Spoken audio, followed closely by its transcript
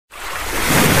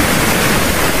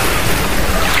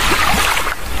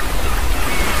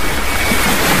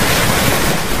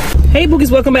Hey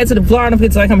boogies, welcome back to the vlog. Don't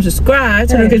forget to like, comment, subscribe.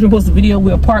 Turn notification post the video.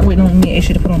 We're apart waiting on me and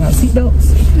Aisha to put on our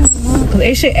seatbelts. Because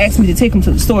Aisha asked me to take him to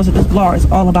the store, so this vlog is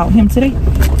all about him today.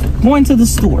 Going to the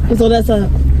store. So that's a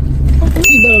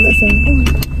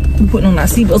we're putting on our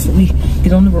seatbelts when we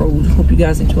get on the road. Hope you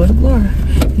guys enjoy the vlog.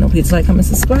 Don't forget to like, comment,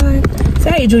 subscribe.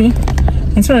 Say hey, Junior.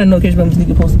 And turn on the notification bell so you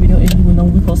can post a video and you will know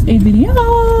when we post a video.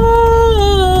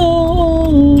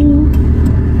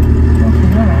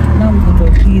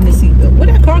 In the seatbelt. Where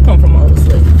that car come from all this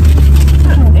way?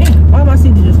 Oh, damn. Why my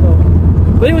seat just fall?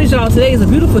 But anyways, y'all, today is a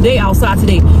beautiful day outside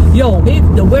today. Yo,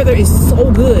 the weather is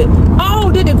so good. Oh,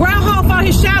 did the groundhog find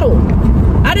his shadow?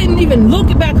 I didn't even look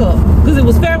it back up because it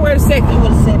was February 2nd. It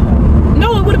would have said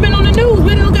no, it would have been on the news. We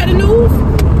didn't look at the news.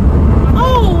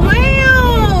 Oh,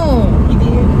 wow. He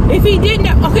did? If he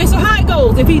didn't, okay, so how it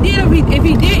goes? If he did, if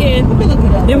he didn't,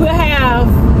 then we'll have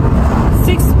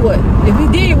what? If we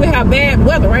did, we have bad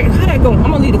weather, right? How that go?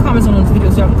 I'm gonna leave the comments on this video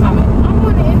so y'all can comment.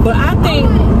 But I think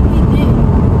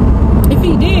if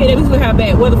he did, at least we'll have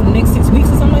bad weather for the next 6 weeks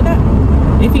or something like that.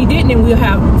 If he didn't, then we'll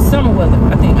have summer weather.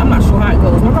 I think. I'm not sure how it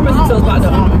goes. My grandma used to tell us about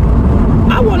the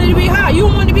I wanted to be hot. You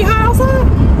don't want to be hot outside?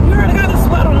 You heard I got a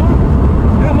sweater on.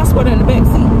 I got my sweater in the back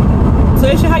seat. So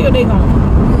Aisha, how your day going?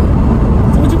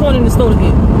 So what you going in the store to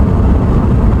get?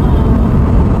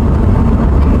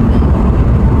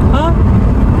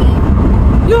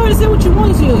 You already said what you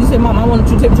wanted to. You said, Mom, I wanted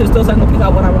you to take me to the store so I can pick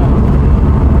out what I want.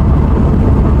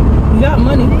 You got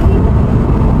money.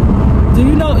 Do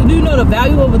you know the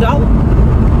value of $1?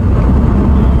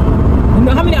 You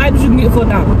know how many items you can get for $1?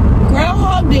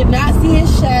 Groundhog did not see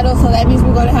his shadow, so that means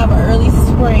we're going to have an early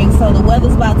spring. So the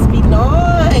weather's about to be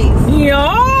nice.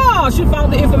 Yeah, she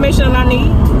found the information I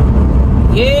need.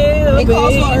 Yeah, it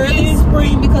calls for early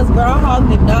spring because Groundhog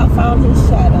did not find his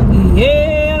shadow.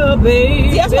 Yeah,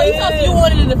 baby. See, that's why you thought you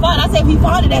wanted it to find. I said if he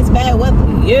found it, that's bad weather.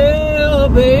 Yeah,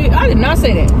 baby. I did not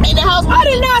say that. In the house, I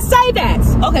did not say that.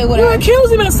 Okay, whatever. You're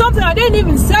accusing me of something I didn't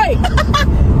even say.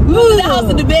 We was in the house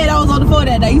in the bed. I was on the phone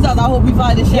that day. You thought I hope we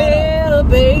find his shadow. Yeah,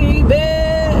 baby.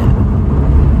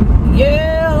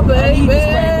 Yeah, baby.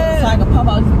 So I can pop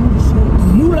out his shoes.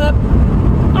 Move up.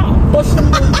 Oh, push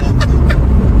him.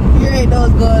 You ain't know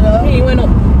what's going on. He ain't went no.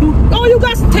 Oh, you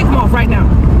guys take them off right now.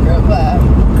 Girl, bye.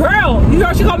 Girl, you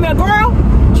heard she called me a girl?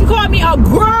 She called me a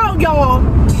girl, y'all.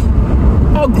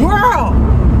 A girl.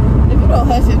 If you don't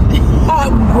hush it. A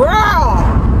girl.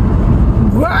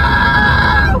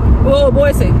 Girl. Well,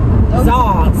 boy say,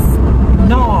 Zaws.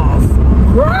 Nas.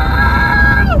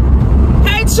 Girl.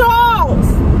 Hey, Charles.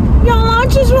 Your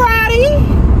lunch is ready.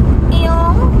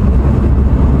 Yeah.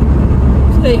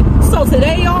 So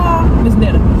today, y'all, Miss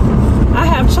Netta, I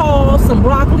have Charles some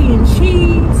broccoli and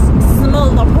cheese, some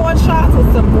other pork chops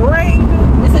with some gravy.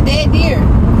 It's a dead deer.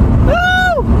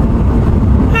 Woo!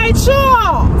 Hey,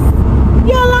 Charles,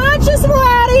 your lunch is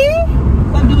ready.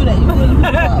 Stop doing that. You're doing the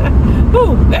clock.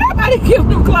 Ooh, everybody give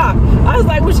them clock. I was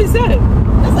like, when she said it.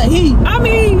 That's a he. I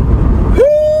mean,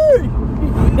 he.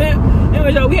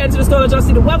 Anyway, y'all, we head to the store. Y'all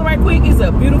see the weather right quick. It's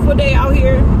a beautiful day out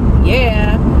here.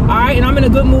 Yeah. All right, and I'm in a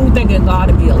good mood, thanking God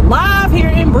to be alive here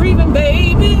and breathing,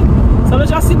 baby. So let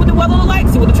y'all see what the weather look like,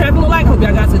 see what the traffic look like. Hope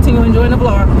y'all guys continue enjoying the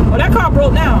vlog. Well, that car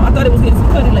broke down. I thought it was getting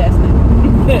some cutty last night.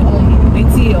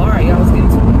 ATL. All right, y'all, let's get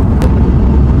into it.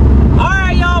 All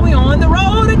right, y'all, we on the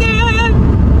road again.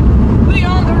 We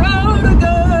on the road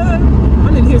again. I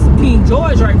need to hear some King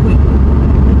George right quick.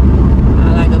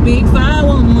 I like a big fine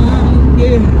woman,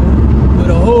 yeah, with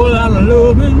a whole lot of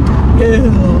loving,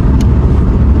 yeah.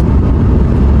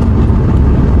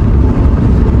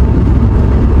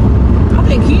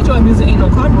 King George music ain't no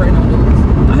copyright on those.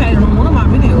 I had it on one of my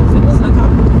videos. It wasn't a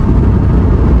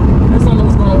copyright. That song that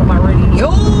was going on with my radio.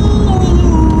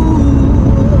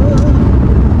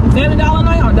 $7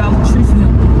 night or Dollar Tree for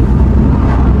him?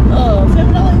 $7?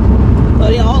 Oh,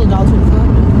 yeah, all the Dollar Tree.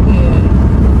 Yeah.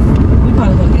 We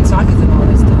probably gonna get sockets and all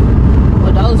that stuff.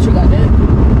 Well, Dollar Tree got that.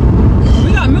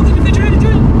 We got milk in the refrigerator,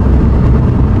 drink.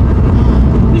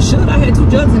 We should. I had 2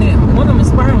 jugs in it. One of them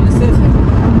expired on the 7th.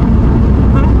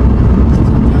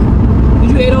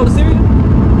 You ate all the cereal?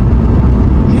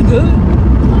 You good?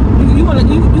 You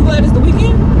glad it's the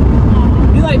weekend?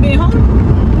 You like being home?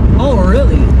 Oh,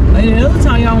 really? Like the other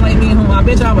time y'all don't like being home. I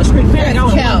bet y'all was strict parent.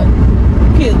 Y'all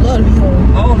kids love to be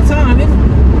home all the time.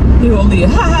 You gonna be ha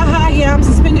ha ha. Yeah, I'm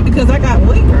suspended because I got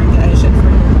weight. Girl, you got shit for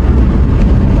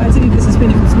why till you get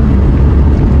suspended from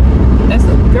school? That's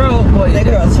a girl, boy. That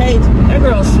girl's changing. That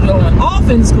girl's showing off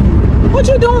in school. What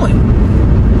you doing?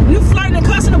 You flirting and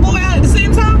cussing a boy out at the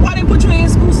same time? Why they put you in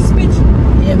school suspension?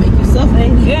 Yeah, make you suffer,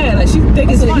 ain't it? Yeah, like she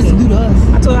think it's funny. Do to us.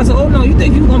 I told her, oh no, you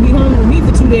think you gonna be home with me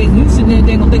for 2 days and you sitting there,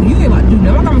 they gonna think you ain't about to do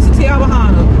nothing. I'm gonna sit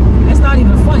behind her. That's not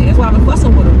even funny. funny. That's why I've been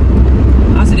fussing with her.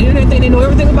 I said, the internet think they know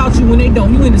everything about you when they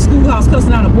don't. You in the schoolhouse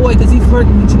cussing out a boy because he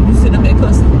flirting with you. You sitting up there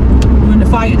cussing. You in the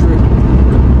fire drill.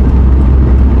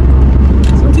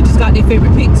 Some teachers got their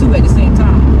favorite pick too at the same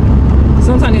time.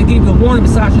 Sometimes they'll give you a warning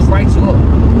besides just write you up.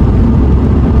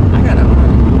 I gotta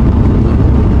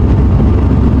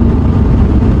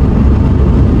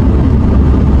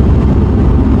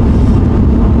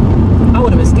I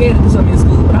would have been scared to do something in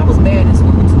school, but I was bad in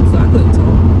school too, so I couldn't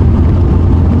talk.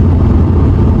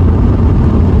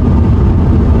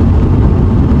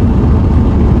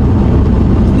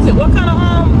 He said, what kind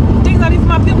of things I need for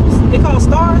my pimples? They call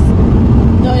stars?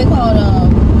 No, they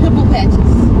called pimple patches.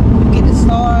 You get the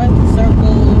stars, the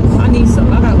circles. I need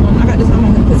some. I got one. I got this. I'm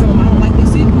gonna put some of my own like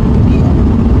this. See? Yeah.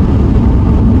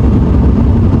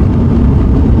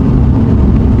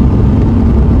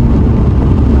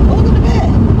 Oh, look at the bed.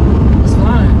 It's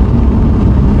flying.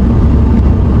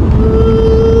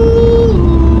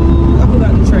 I put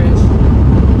out the trash.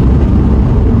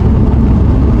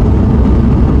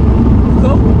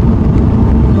 Go.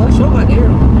 No, it's sure out there.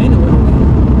 Ain't nowhere to go.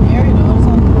 There you know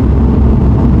something.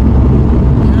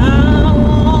 I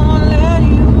won't let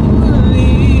you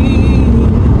leave.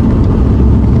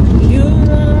 You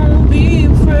won't be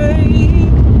afraid.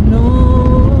 No.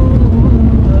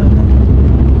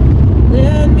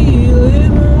 Let me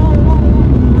live on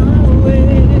my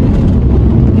way.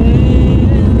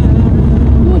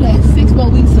 Ooh, that 6 more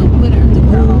weeks of glitter to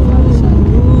grow on the show.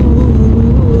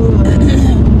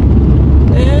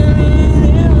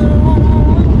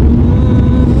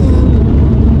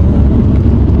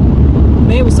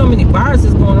 Man, with so many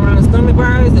viruses going around, the stomach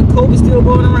virus, the COVID still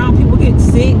going around, people getting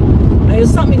sick. Like,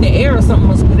 there's something in the air or something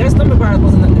must be. That stomach virus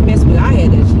wasn't nothing to mess with. I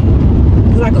had that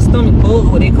shit. It's like a stomach bug,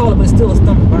 what they call it, but it's still a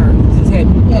stomach virus. It just had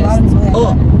me Yeah, a lot of people have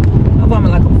up. that. I'm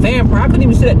vomit like a vampire. I couldn't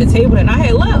even sit at the table, and I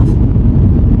had left.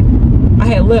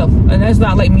 And that's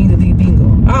not like me to leave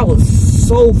bingo. I was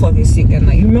so fucking sick that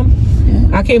night. You remember?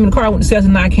 Yeah. I came in the car, I went to sales,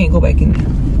 and now I can't go back in there.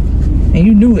 And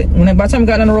you knew it. By the time I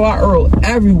got down the road, I earled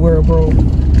everywhere, bro.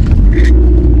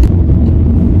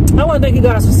 I want to thank you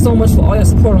guys so much for all your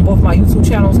support on both my YouTube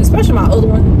channels, especially my other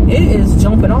one. It is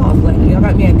jumping off. Like, y'all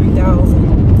got me at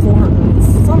 3,400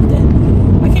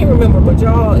 something. I can't remember, but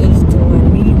y'all is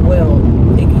doing me well.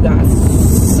 Thank you guys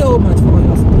so much for all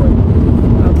your support.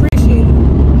 I appreciate it.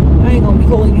 I ain't gonna be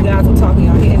holding you guys or talking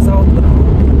your heads off, but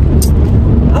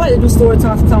I like to do story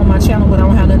times on my channel, but I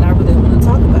don't have nothing I really want to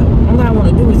talk about. All I want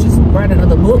to do is just write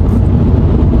another book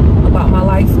about my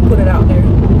life, put it out there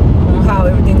on how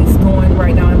everything is going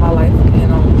right now in my life,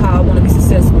 and on how I want to be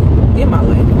successful in my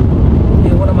life,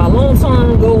 and what are my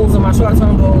long-term goals and my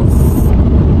short-term goals,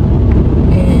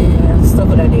 and stuff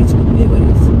of that nature.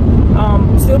 Anyways,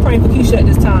 still praying for Keisha at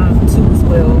this time too as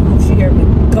well. She here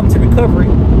come to recovery.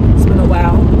 It's been a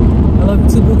while. I love you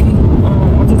too, Bookie.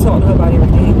 I just talked to her about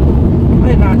everything. I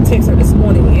did not text her this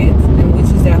morning yet, and which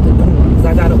is afternoon, because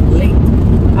I got up late.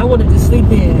 I wanted to sleep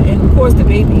in, and of course the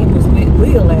baby was with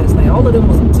Leah last night. All of them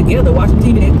was together watching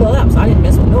TV. They collapsed. I didn't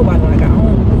mess with nobody when I got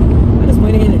home. I just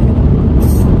went in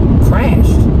and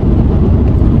crashed.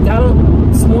 Got up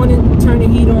this morning, turned the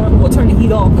heat on, well, turned the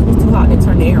heat off because it was too hot. Then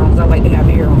turned the air on because I like to have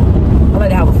air on. I like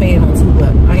to have a fan on too,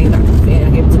 but I ain't got the fan. I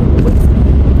gave it to her.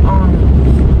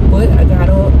 But I got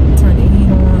up, turned the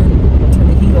heat on, turned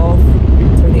the heat off,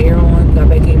 turned the air on, got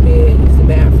back in bed, used the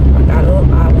bathroom. I got up,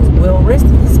 I was well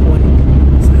rested this morning.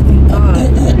 So I thank God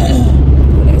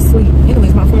for that sleep.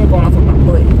 Anyways, my phone going off of my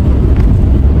butt.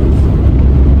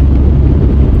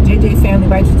 JJ family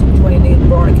invites you to join their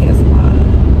broadcast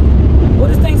live. What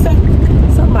does thing say?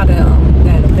 Something about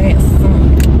that advance.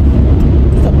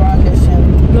 It's a broadcast channel.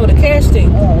 No, the cash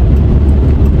thing. Oh.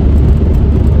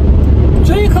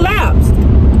 Junior collapsed.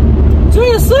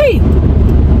 Junior asleep.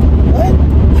 What?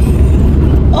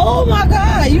 Oh my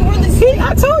God, you really sleep?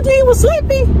 I told you he was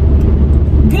sleepy.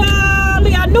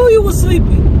 Golly, I knew you was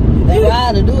sleepy. They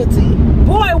lied to do it to you.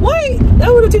 Boy, wait.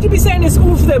 That's what the teacher be saying in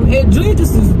school for them. And Junior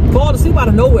just is falling asleep out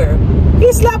of nowhere.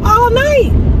 He slept all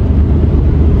night.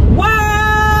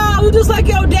 Wow, you're just like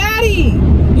your daddy.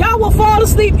 Y'all will fall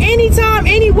asleep anytime,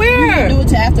 anywhere. You do it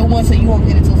to after 1 so you won't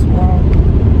get it till tomorrow.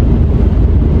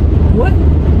 What?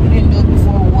 You didn't do it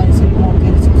before 1 so you won't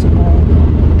get it till tomorrow.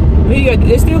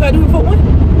 They still got to do it for 1?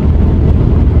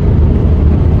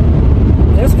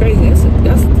 That's crazy.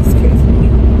 That's crazy.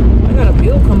 I got a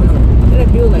bill coming up. I got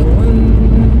a bill like 1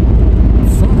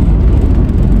 something.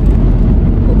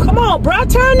 Well, come on, bro.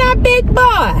 Turn that big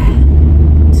boy.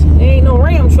 There ain't no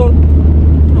Ram truck.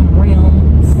 Them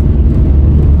Rams.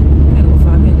 I gotta go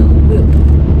find me another whip.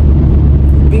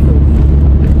 Bigger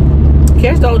one.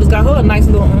 Cash Dog just got her a nice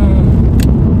little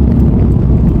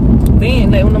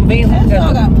van, like one of them vans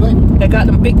that got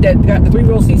them big, that got the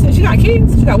 3-row seats. She got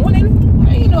kids. She got one in it.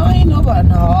 I ain't know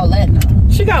about all that now.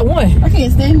 She got one. I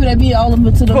can't stand people that be all up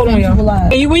to the people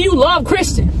lives. And when you love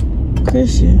Christian.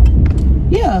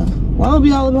 Yeah. Well, I don't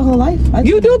be all about her life.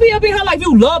 You do be up in her life.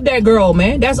 You love that girl,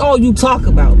 man. That's all you talk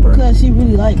about, bro. Because she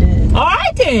really like that. All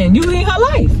right, then. You in her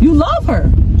life. You love her.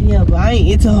 Yeah, but I ain't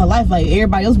into her life like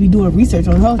everybody else be doing research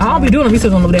on her. I don't be doing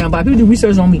research on no damn body. People do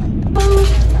research on me.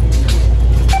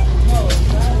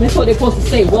 That's what they're supposed to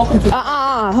say. Welcome to...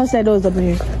 Her side door's up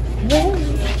in here.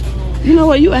 You know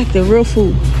what? You acting real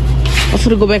fool. I'm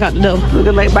finna go back out the door.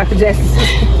 Looking like Michael Jackson's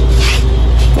sister.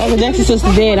 Michael Jackson's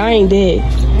sister dead. I ain't dead.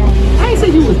 I ain't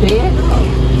said you was dead.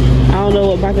 I don't know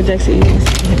what Michael Jackson is.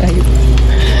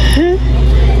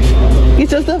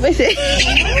 Get your stuff, I said.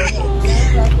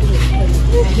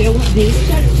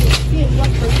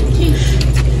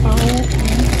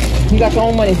 You got your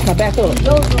own money. Now back up.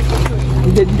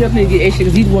 You definitely get extra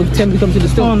because he's the one to tell me to come to the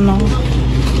store. Oh, no.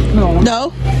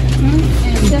 No?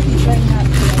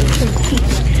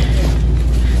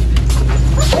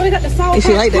 Oh, they got the sour Is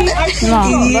she like that? No.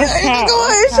 Yeah. Go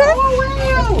ahead, shit.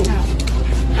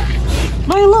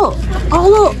 Man, look. Oh,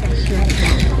 look.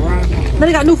 Now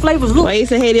they got new flavors. Look. Why you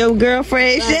say, hey, your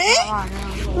girlfriend, shit?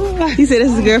 He said, this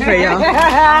is his girlfriend, y'all.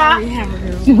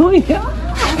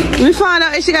 We find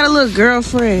out if she got a little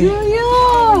girlfriend.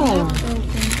 Yeah.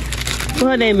 What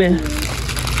her name is?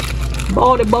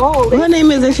 Baldy. What her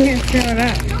name is? You can't tell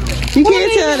that.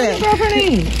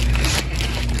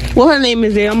 What her name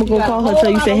is there? I'm gonna go call her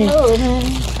till you say hey.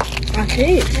 I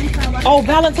did. Oh,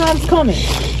 Valentine's coming.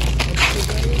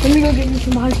 Let me go get me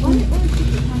some ice cream.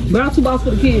 Brown 2 boxes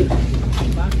for the kids.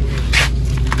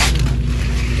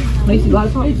 Macy,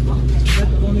 like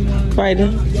Right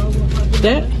there.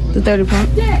 That? The 30 pop.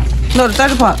 No, the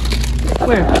 30 pop.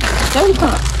 Where? 30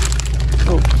 pop.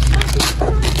 Oh.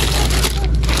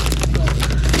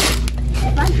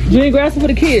 You ain't grab some for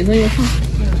the kids, man. I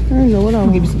don't know what I'm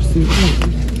gonna give you some soup.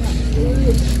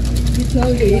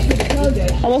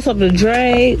 I want something to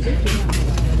drink.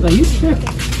 Like, you tripping.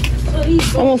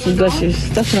 I want some gushers.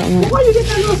 That's what I want. Why you get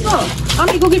that little stuff? I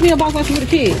need to go get me a box of ice cream for the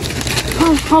kids.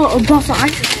 Hold on, a box of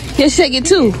ice cream. Yeah, shake it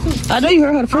too. I know you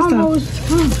heard her the first time.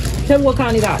 Tell me what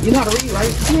kind you got. You know how to read,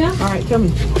 right? Yeah. All right, tell me.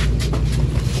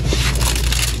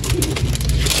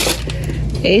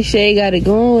 Hey, Shay got it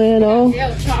going, oh.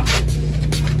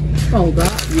 Oh,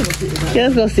 God. Yeah,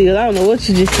 let's go see it. I don't know what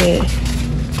you just said.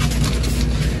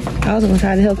 I was gonna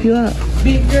try to help you out.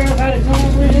 Big girl got it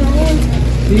going with it.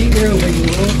 Big girl,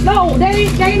 baby. No, they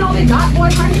ain't on the dot boy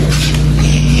right here.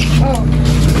 Oh.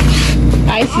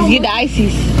 Ices, get the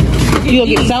ices. You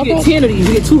gonna get South? You get 10 of these.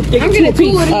 You get 2. They get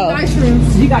 2 apiece. Ice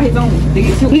creams. He got his own. They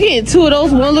get 2. We getting 2 of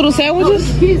those one little sandwiches?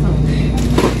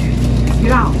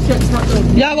 Get out. Shut the front door.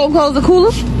 Y'all gonna close the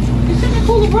cooler? You shut the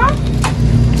cooler, bro?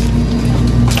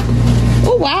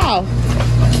 Oh, wow.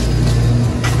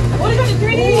 What is the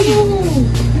 3D?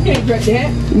 You can't drink that.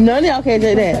 None of y'all can't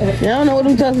do that. Y'all don't know what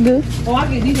them tucks do. Oh, I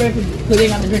get these ready because they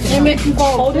got the drink. They make you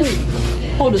fall. Hold this.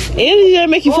 Hold this. It's gonna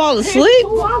make you fall asleep.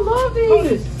 Oh, I love these. Hold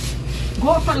this. Go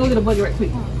up front and go get a buggy right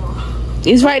quick.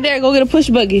 It's right there. Go get a push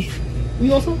buggy.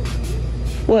 You want some?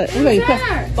 What?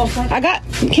 I got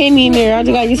candy in there. I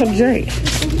just gotta get some drink.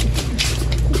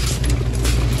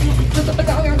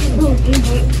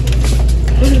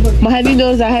 But have you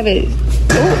noticed I have it?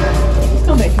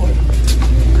 Come back for it.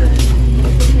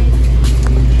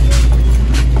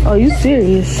 Oh, you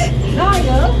serious? No,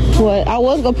 yeah. What? I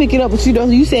was gonna pick it up, but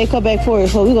you said come back for it,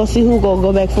 so we gonna see who gonna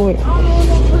go back for it.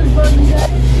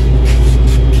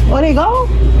 Oh, they go?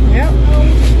 Yep.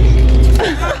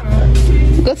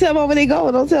 Go tell mom where they go.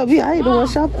 Don't tell me. I ain't the one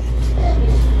shopping.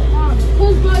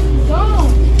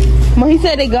 Well, he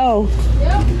said they go.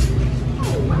 Yep.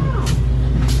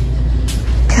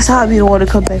 Guess I'll be the one to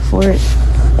come back for it.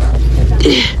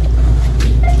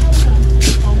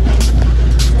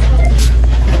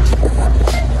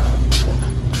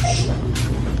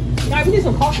 Right, we need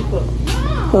some coffee cups.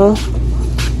 Huh?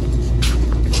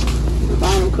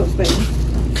 Bottom cups, baby.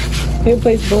 Paper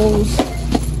plates, bowls.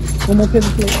 One more paper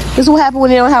plate. This is what happened when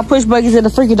they don't have push buggies in the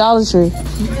freaking Dollar Tree.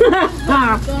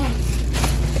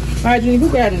 Alright, Jenny, who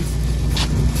got this?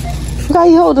 Look how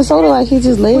he hold the soda like he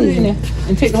just Put it in lazy. there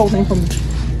and take the whole thing from me.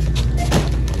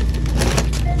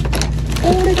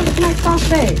 Oh, they got a black sauce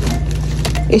bag.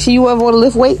 Is she you ever want to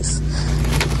lift weights?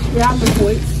 Yeah, I lift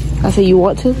weights. I said you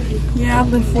want to? Yeah, I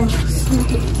lift weights.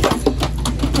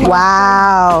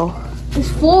 Wow. It's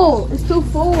full. It's too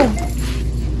full.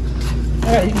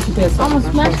 Alright, you can keep that. I'm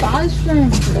gonna smash the ice cream.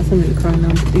 Got some in the car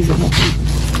now. These are more.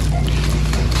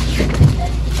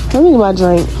 Let me get my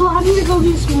drink. Oh, I need to go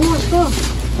get some more stuff.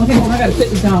 Okay, well, I gotta sit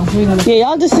this down. Yeah,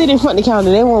 y'all just sit in front of the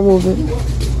counter. They won't move it.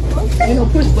 Ain't no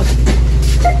push button.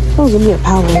 Don't give me a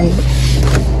power ring.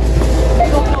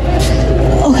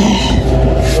 Okay.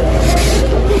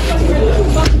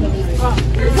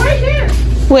 Right there.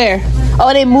 Where?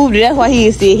 Oh, they moved it. That's why he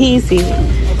didn't see it. He didn't see it.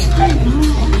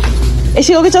 And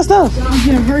she go get your stuff. I'm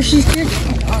gonna Hershey's here.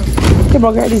 Here,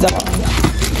 bro, grab these up.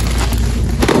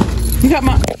 You got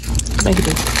my. Thank you.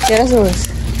 Yeah, that's yours.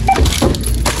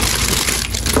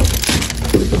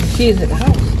 She is at the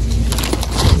house.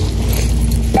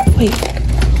 Wait.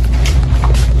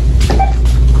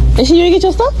 And she didn't get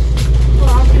your stuff?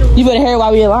 You better hurry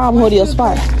while we in line. I'm holding your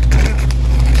spot.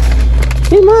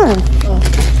 Be mine.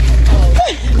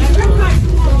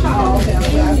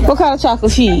 What kind of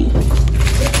chocolate she eat?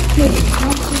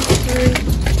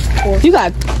 You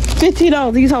got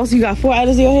 $15. You told us you got 4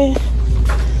 items in your hand?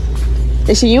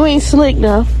 And she, you ain't slick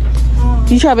now.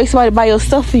 You try to make somebody buy your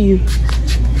stuff for you.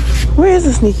 Where is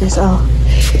the sneakers? Oh.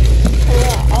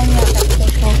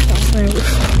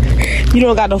 You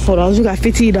don't got no $4. You got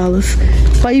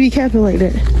 $15. Why you be capping like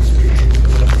that?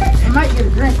 I might get a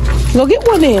drink. Go get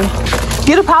one then.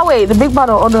 Get a Powerade, the big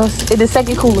bottle on in the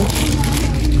second cooler.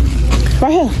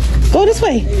 Right here. Go this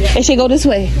way. And she go this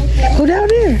way. Go down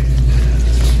there.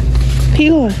 Keep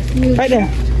going. Right there.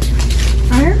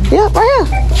 Right here? Yeah, right here.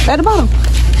 At the bottom.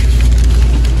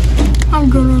 I'm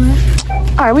good on that.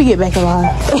 All right, we get back in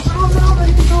line.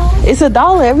 It's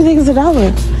 $1. Everything is $1.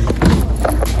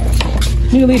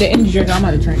 You can leave the energy drink. I'm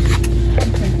out of drink.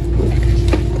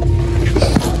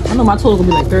 I know my total gonna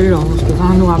be like $30 because I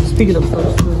don't know I was picking up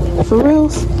stuff. For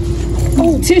reals?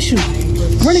 Oh, tissue.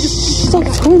 Run niggas. Stop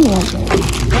screaming like that.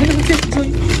 Run niggas tissue to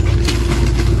you.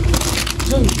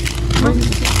 Run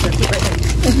niggas tissue right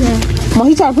there. Mom,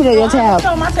 he trying to put it on your tab. It's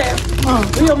on my tab.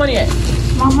 Where your money at?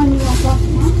 My money won't go.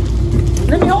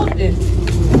 Let me hold it.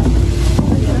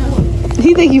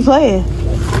 He think you playing.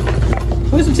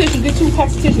 Where's some tissue? Get 2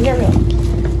 packs of tissue. Hurry up.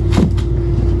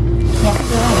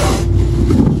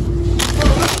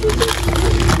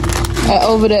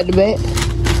 Over there at the back.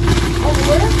 Over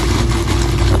where?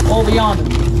 Over yonder.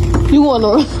 You going the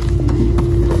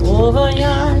Over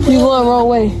yonder. You going the wrong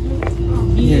way.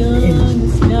 Yeah.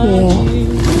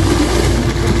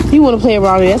 He want to play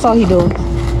around here. That's all he doing.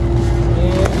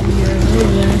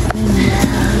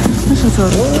 That's what's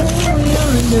up.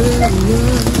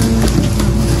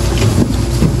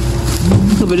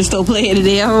 So better still playing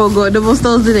today. I won't go to no more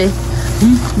stores today.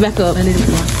 Back up.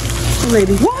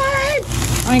 Lady. What?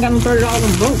 I ain't got no $30 on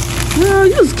the boat. Girl,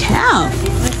 you was cow.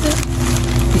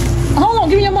 Hold on,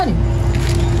 give me your money.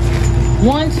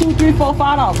 1, 2, 3, 4,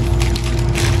 $5.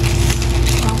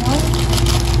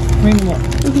 Bring them up.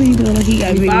 Look what you doing like he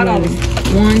got big money.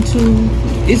 $5. 1,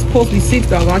 2. It's supposed to be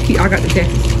 $6. I got the check.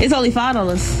 It's only $5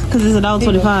 because it's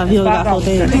 $1.25. He only got 4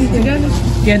 things.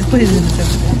 Yeah, just put his in the check.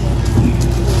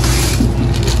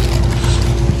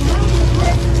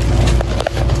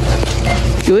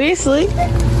 You ain't slick.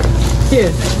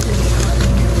 Here.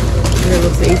 Here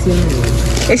looks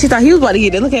 18. And she thought he was about to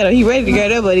get it. Look at him. He ready to grab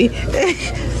that, buddy. We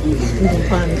gonna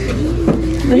find it.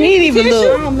 He ain't even look.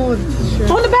 I don't know what it's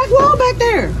On the back wall back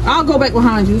there. I'll go back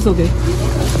behind you. It's okay. Go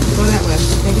that way.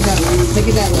 Take it that way. Take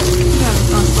it that way.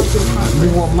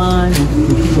 You want mine? You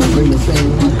gonna bring the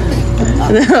same one?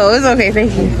 No, it's okay.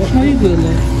 Thank you. No, you good,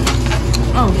 man.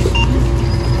 Oh.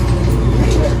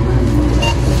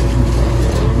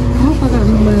 I hope I got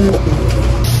enough money.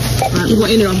 Alright, we're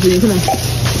gonna end it off again. Come on.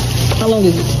 How long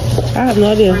is it? I have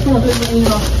no idea. Come on, let's end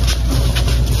it off.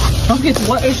 Don't forget to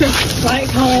what, Aisha? like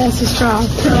how ass is strong.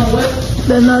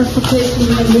 The notification.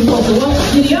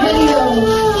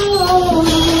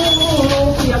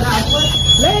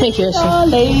 Thank you, Aisha.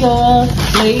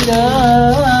 Later.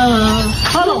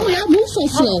 Hold on. Y'all move so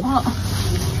slow.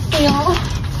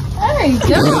 Hey,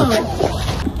 go.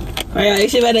 Alright,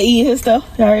 Aisha better eat his stuff.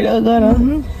 Y'all already know what's going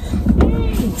on.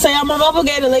 So y'all, my mama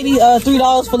gave the lady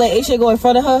 $3 for letting Aisha go in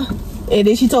front of her. And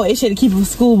then she told Aisha to keep it for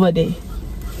school Monday.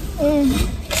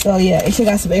 So yeah, Aisha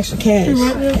got some extra cash.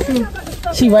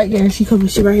 She right there. She coming.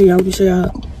 She right here. Y'all. Let me show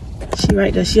y'all. She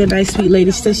right there. She a nice, sweet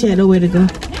lady. She said she had nowhere to go.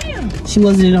 She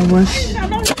wasn't in no rush. Y'all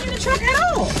don't get in the truck at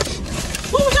all.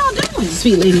 What was y'all doing?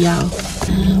 Sweet lady, y'all.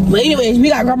 But anyways, we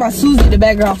got Grandma Susie in the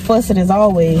background fussing as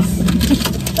always.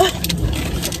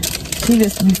 She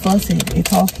just be fussing and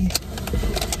talking.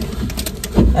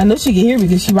 I know she can hear me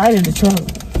because she right in the truck.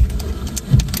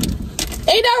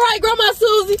 Ain't that right, Grandma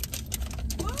Susie?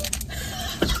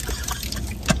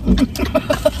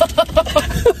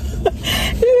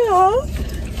 Yeah.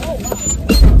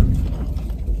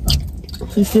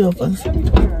 She still fussing.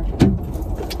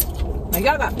 Like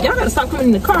Y'all gotta stop coming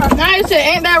in the car. Now you said,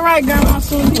 ain't that right, Grandma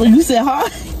Susie? You said hi.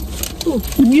 Who?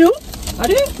 You? I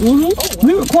did? Mm-hmm. Oh, wow.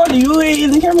 We recorded. You ain't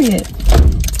in the camera yet.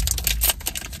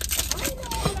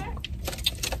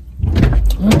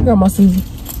 Grandma Susie.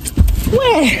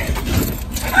 Where?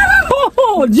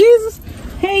 Oh, Jesus.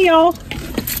 Hey, y'all.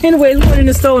 Anyway, we went in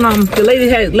the store and the lady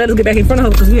had let us get back in front of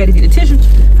her because we had to get the tissue.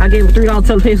 I gave her $3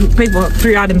 to pay for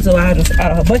 3 items so I just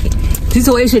out of her bucket. She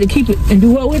told Aisha to keep it and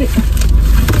do what with it?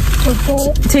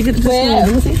 Take it to the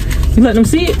store. You let them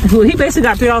see it? Well, he basically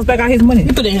got $3 back out his money. He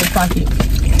put it in his pocket.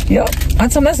 Yep. I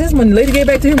told him that's his money. The lady gave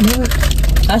back to him.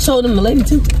 I showed him the lady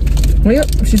too.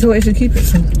 Yep. She told Aisha to keep it.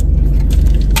 So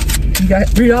he got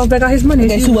 $3 back out his money.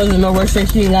 Okay, she wasn't in no rush. She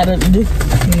ain't got nothing to do.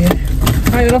 Yeah.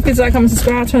 Alright, don't forget to like, comment,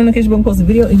 subscribe, turn on notifications button, post a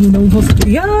video, and you know we post a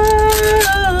video.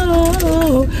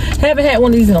 Haven't had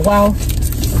one of these in a while.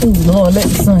 Oh Lord, let the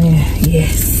sun in.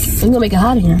 Yes. We're gonna make it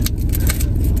hot in here.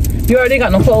 You already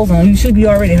got no clothes on. You should be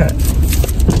already hot.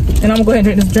 And I'm gonna go ahead and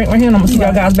drink this drink right here, and I'm gonna see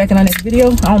y'all guys back in our next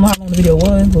video. I don't know how long the video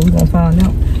was, but we're gonna find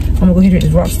out. I'm gonna go ahead and drink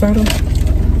this rock starter.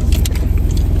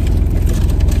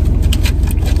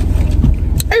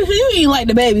 You ain't like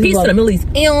the babies. Peace to the Millies.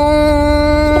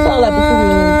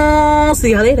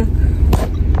 See y'all later.